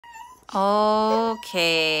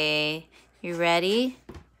Okay. You ready?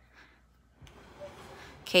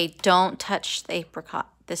 Okay, don't touch the apricot.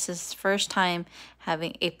 This is first time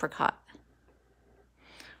having apricot.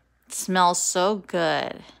 It smells so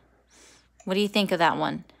good. What do you think of that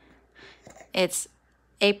one? It's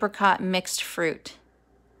apricot mixed fruit.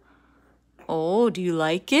 Oh, do you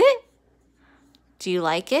like it? Do you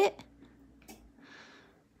like it?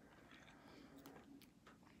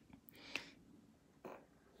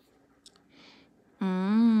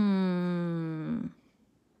 Mmm.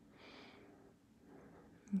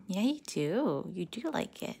 Yeah, you do. You do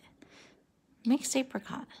like it. Mixed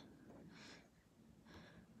apricot.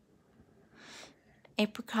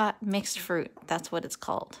 Apricot mixed fruit. That's what it's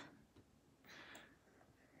called.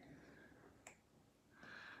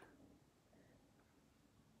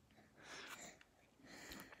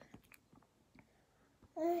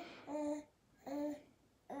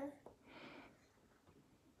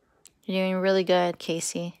 You're doing really good,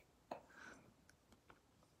 Kasey.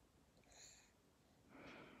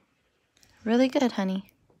 Really good,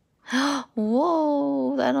 honey.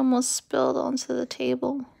 Whoa, that almost spilled onto the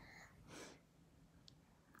table.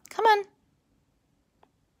 Come on.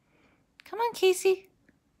 Come on, Kasey.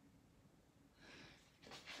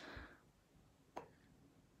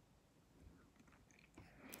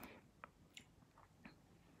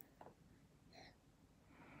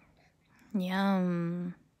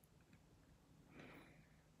 Yum.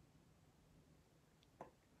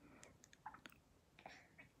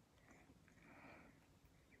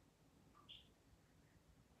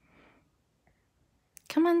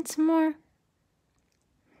 Come on, some more.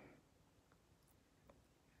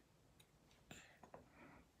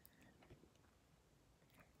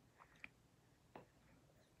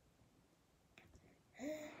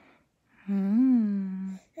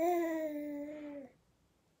 Mmm.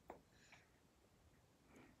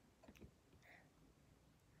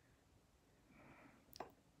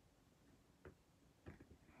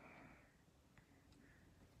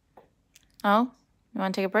 Oh, you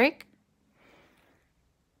want to take a break?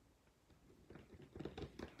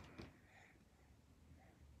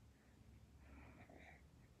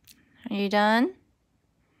 Are you done?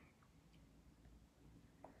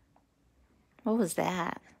 What was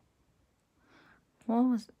that? What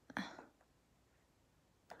was...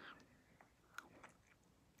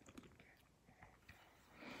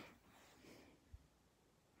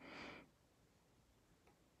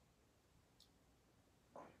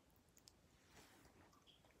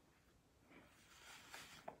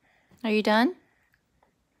 Are you done?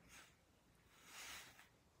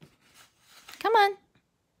 Come on.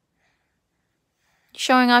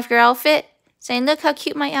 Showing off your outfit? Saying, look how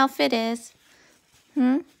cute my outfit is.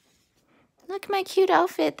 Look at my cute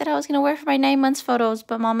outfit that I was going to wear for my 9 months photos,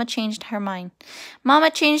 but Mama changed her mind. Mama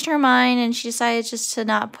changed her mind and she decided just to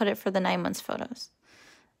not put it for the 9 months photos.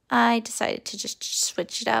 I decided to just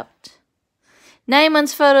switch it out. 9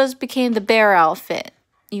 months photos became the bear outfit.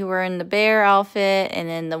 You were in the bear outfit and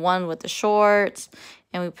then the one with the shorts.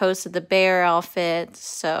 And we posted the bear outfit.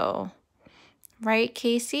 So, right,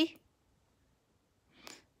 Kasey?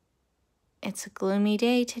 It's a gloomy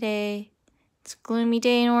day today. It's a gloomy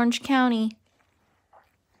day in Orange County.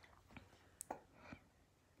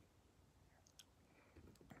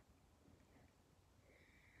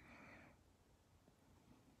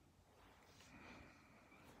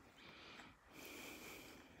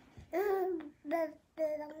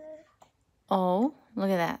 Oh, look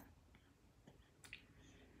at that.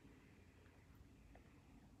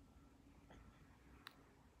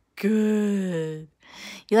 Good.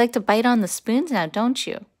 You like to bite on the spoons now, don't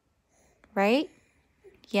you? Right?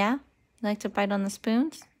 Yeah? You like to bite on the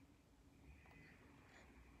spoons?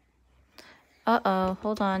 Uh-oh,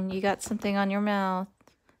 hold on. You got something on your mouth.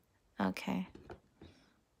 Okay.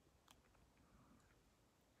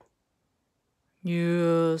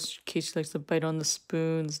 Yes, Kasey likes to bite on the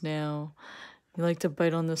spoons now. You like to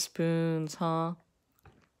bite on the spoons, huh?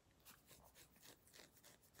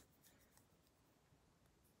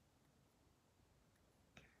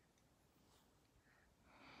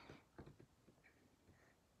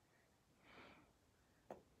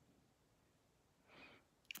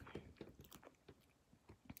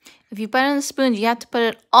 If you bite on the spoons, you have to put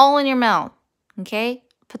it all in your mouth, okay?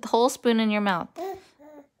 Put the whole spoon in your mouth.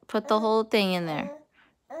 Put the whole thing in there.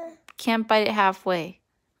 Can't bite it halfway.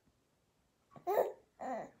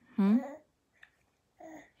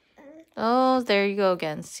 Oh, there you go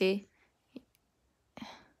again, see?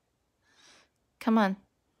 Come on.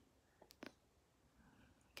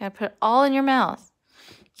 Gotta put it all in your mouth.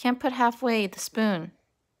 Can't put halfway the spoon.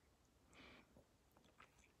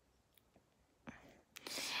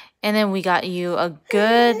 And then we got you a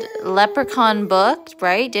good leprechaun book,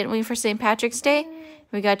 right? Didn't we, for St. Patrick's Day?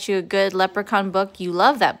 We got you a good leprechaun book. You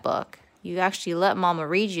love that book. You actually let Mama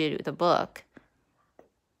read you the book.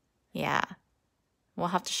 Yeah. We'll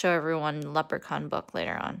have to show everyone the leprechaun book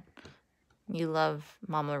later on. You love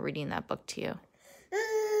Mama reading that book to you.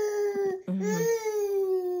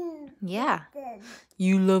 Yeah.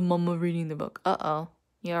 You love Mama reading the book. Uh-oh.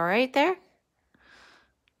 You all right there?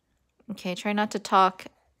 Okay, try not to talk.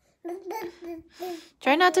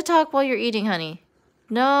 Try not to talk while you're eating, honey.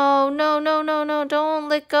 No, no, no, no, no. Don't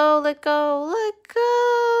let go, let go, let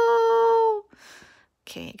go.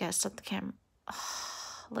 Okay, I gotta stop the camera.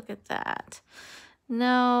 Oh, look at that.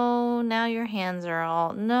 No, now your hands are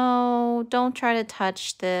all... No, don't try to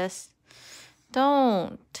touch this.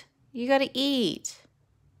 Don't. You gotta eat.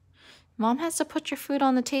 Mom has to put your food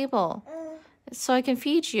on the table so I can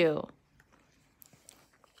feed you.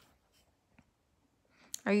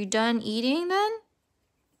 Are you done eating then?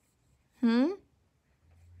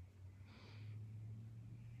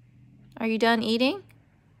 Are you done eating?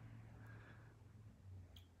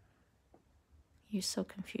 You're so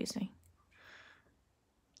confusing.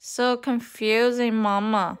 So confusing,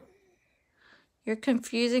 Mama. You're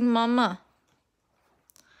confusing Mama.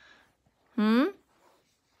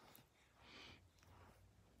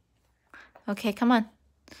 Okay, come on.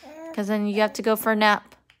 Because then you have to go for a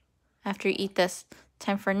nap after you eat this.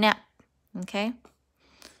 Time for a nap, okay?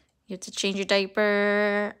 You have to change your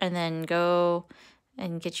diaper and then go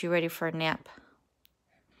and get you ready for a nap.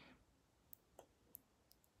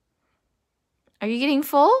 Are you getting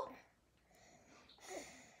full?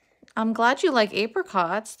 I'm glad you like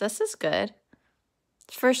apricots. This is good.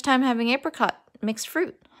 First time having apricot mixed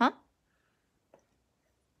fruit, huh?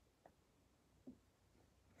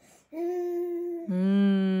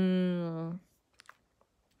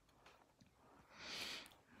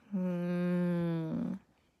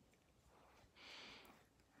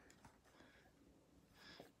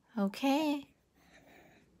 Okay.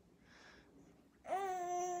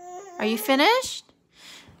 Are you finished?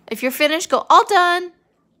 If you're finished, go all done.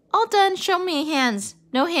 All done. Show me hands.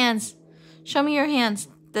 No hands. Show me your hands.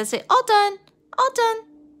 That say all done. All done.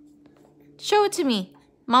 Show it to me.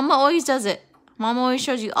 Mama always does it. Mama always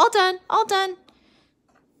shows you all done. All done.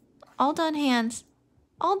 All done hands.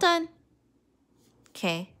 All done.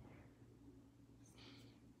 Okay.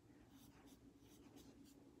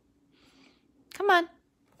 Come on.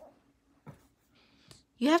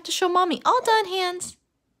 You have to show Mommy. All done hands.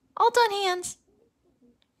 All done hands.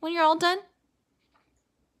 When you're all done.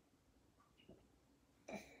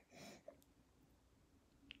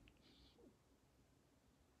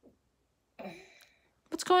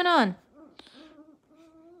 What's going on?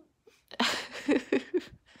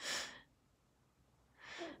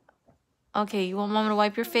 Okay, you want Mama to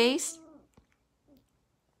wipe your face?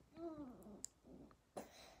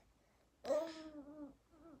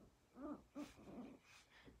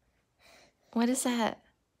 What is that?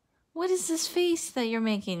 What is this face that you're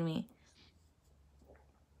making me?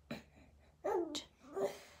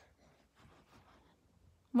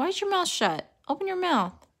 Why is your mouth shut? Open your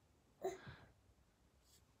mouth.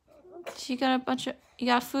 So you got you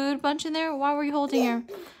got a food bunch in there? Why were you holding your...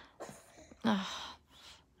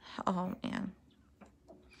 Oh, man.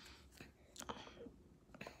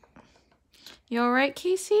 You alright,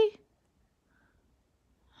 Kasey?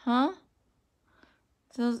 Huh?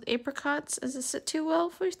 Those apricots, does it sit too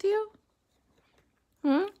well with you?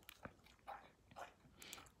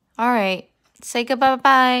 Alright. Say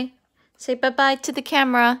goodbye-bye. Say bye-bye to the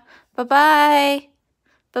camera. Bye-bye.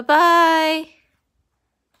 Bye-bye.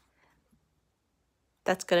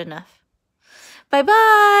 That's good enough.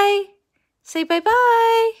 Bye-bye. Say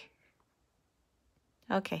bye-bye.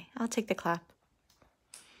 Okay, I'll take the clap.